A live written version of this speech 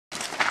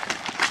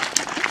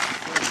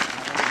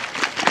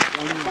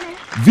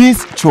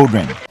These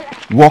children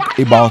walk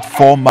about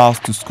 4 miles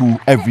to school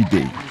every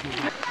day.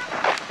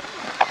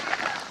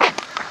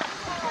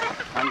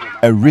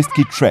 A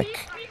risky trek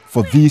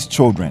for these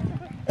children,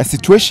 a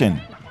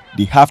situation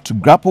they have to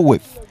grapple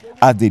with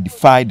as they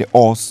defy the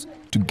odds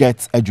to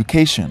get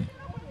education.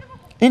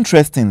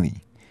 Interestingly,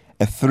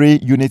 a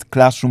 3-unit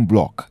classroom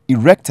block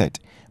erected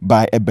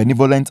by a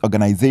benevolent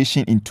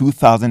organization in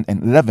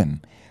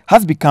 2011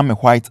 has become a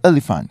white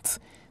elephant,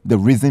 the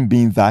reason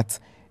being that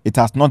it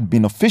has not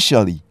been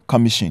officially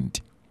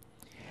commissioned.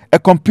 A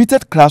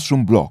completed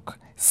classroom block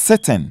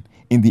sitting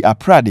in the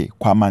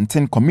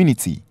Aprede-Kwamanteng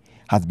community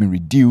has been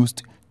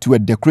reduced to a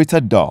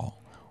decorated doll,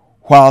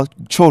 while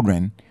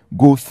children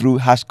go through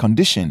harsh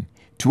conditions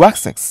to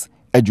access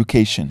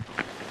education.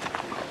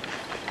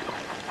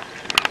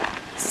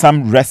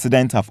 Some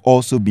residents have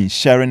also been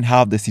sharing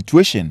how the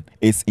situation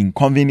is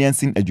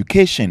inconveniencing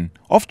education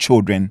of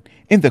children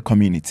in the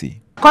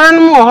community. Car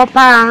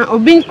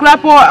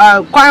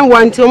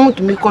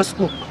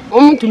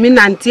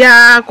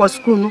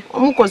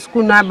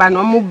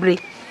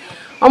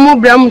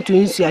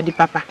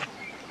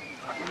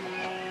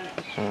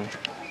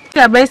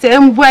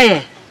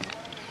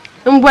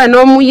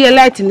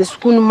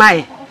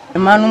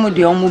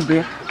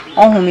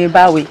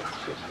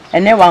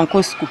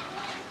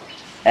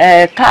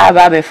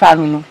babe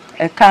fanu no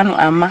kanu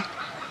ama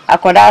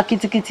akoda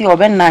kitikiti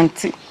obe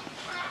 90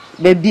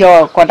 baby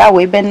o koda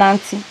we be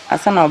 90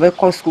 asana obe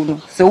ko school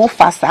no se wo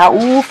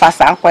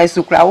fasa kwa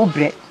esukura wo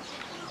bre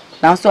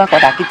na so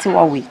akoda kiti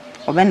wa we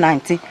obe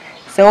 90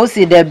 se wo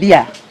si da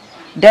bia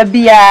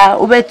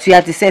obe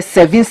tua ti se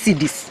 7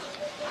 cedis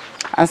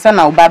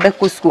asana wo babe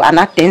ko school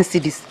ana 10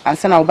 cedis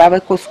asana wo babe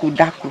ko school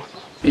dakro.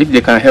 If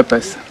they can help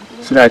us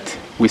so that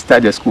we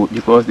start the school,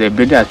 because the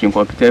building has been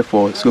completed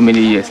for so many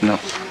years now.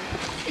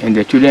 And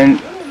the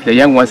children, the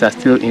young ones are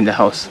still in the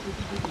house,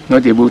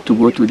 not able to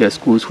go to the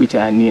schools which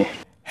are near.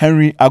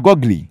 Henry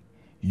Agogli,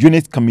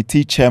 unit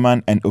committee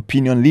chairman and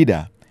opinion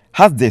leader,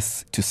 has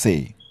this to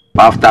say.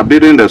 After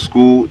building the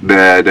school,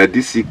 the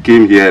DC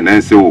came here and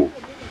then said, oh,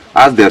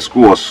 as the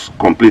school was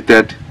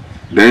completed,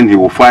 then he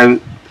will find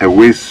a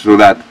way so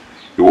that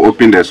he will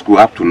open the school.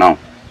 Up to now,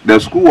 the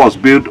school was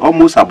built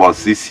almost about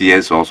 6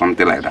 years or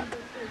something like that.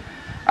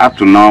 Up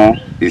to now,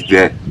 it's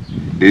there.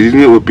 They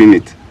didn't open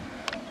it.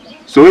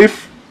 So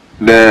if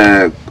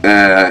the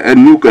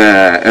new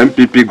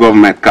MPP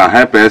government can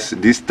help us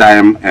this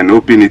time and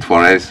open it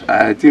for us,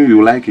 I think we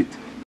will like it.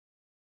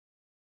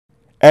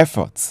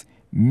 Efforts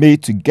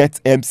made to get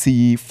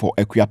MCE for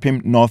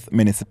Aprede North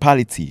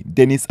Municipality,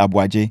 Dennis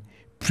Abuaje,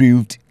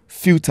 proved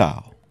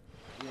futile.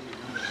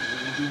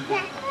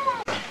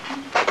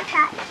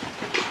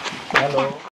 Hello.